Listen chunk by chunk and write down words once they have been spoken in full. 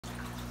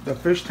the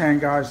Fish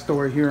Tank Guy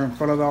store here in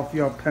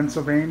Philadelphia,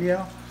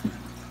 Pennsylvania.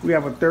 We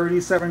have a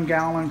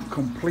 37-gallon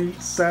complete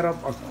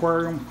setup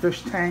aquarium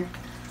fish tank.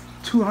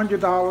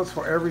 $200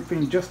 for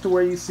everything just the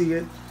way you see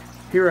it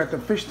here at the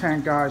Fish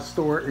Tank Guy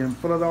store in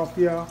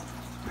Philadelphia,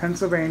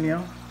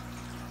 Pennsylvania.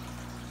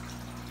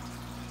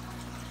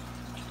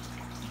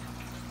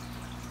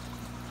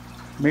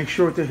 Make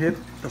sure to hit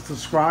the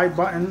subscribe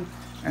button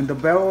and the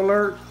bell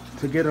alert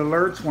to get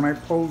alerts when I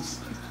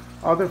post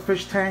other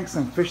fish tanks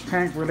and fish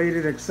tank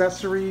related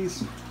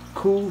accessories,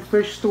 cool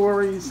fish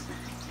stories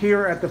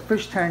here at the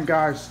Fish Tank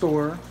Guy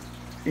store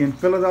in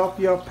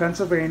Philadelphia,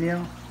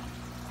 Pennsylvania.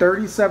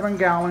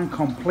 37-gallon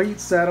complete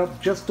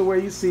setup just the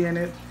way you see in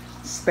it.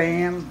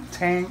 Stand,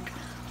 tank,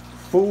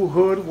 full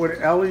hood with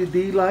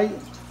LED light,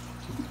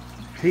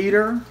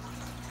 heater,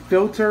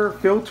 filter.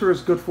 Filter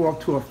is good for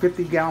up to a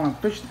 50-gallon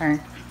fish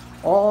tank.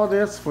 All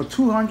this for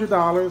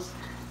 $200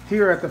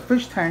 here at the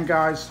Fish Tank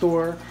Guy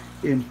store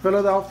in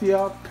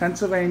Philadelphia,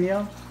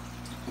 Pennsylvania.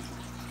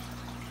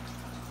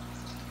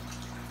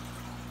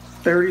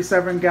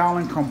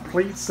 37-gallon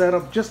complete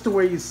setup just the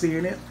way you see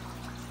in it.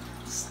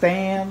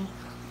 Stand,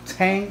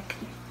 tank,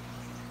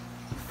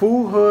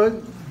 full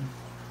hood,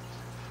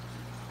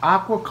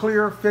 aqua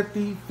clear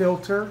 50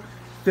 filter.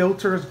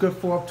 Filter is good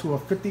for up to a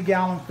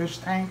 50-gallon fish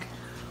tank.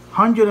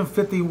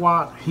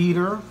 150-watt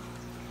heater.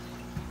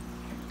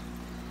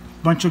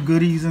 Bunch of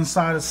goodies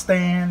inside a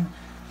stand.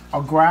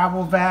 A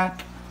gravel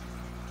vac.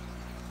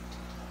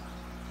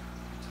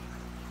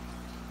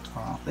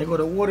 They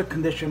got a water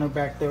conditioner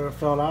back there that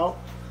fell out.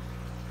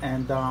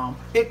 And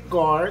ick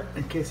guard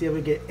in case you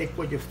ever get ick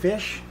with your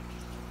fish.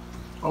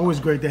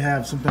 Always great to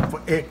have something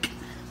for ick.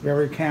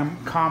 Very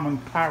common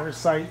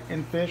parasite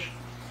in fish.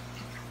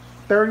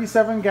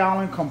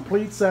 37-gallon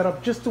complete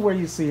setup just the way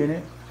you see in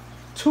it.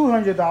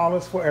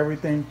 $200 for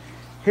everything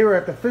here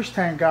at the Fish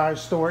Tank Guy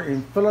store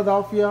in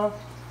Philadelphia,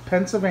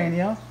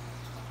 Pennsylvania.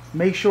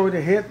 Make sure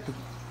to hit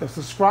the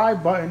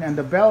subscribe button and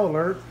the bell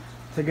alert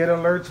to get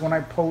alerts when I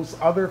post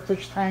other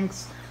fish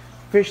tanks,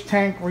 fish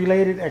tank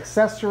related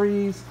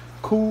accessories,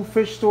 cool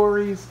fish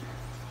stories,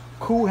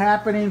 cool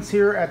happenings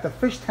here at the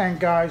Fish Tank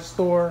Guy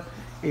store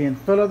in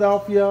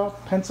Philadelphia,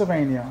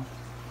 Pennsylvania.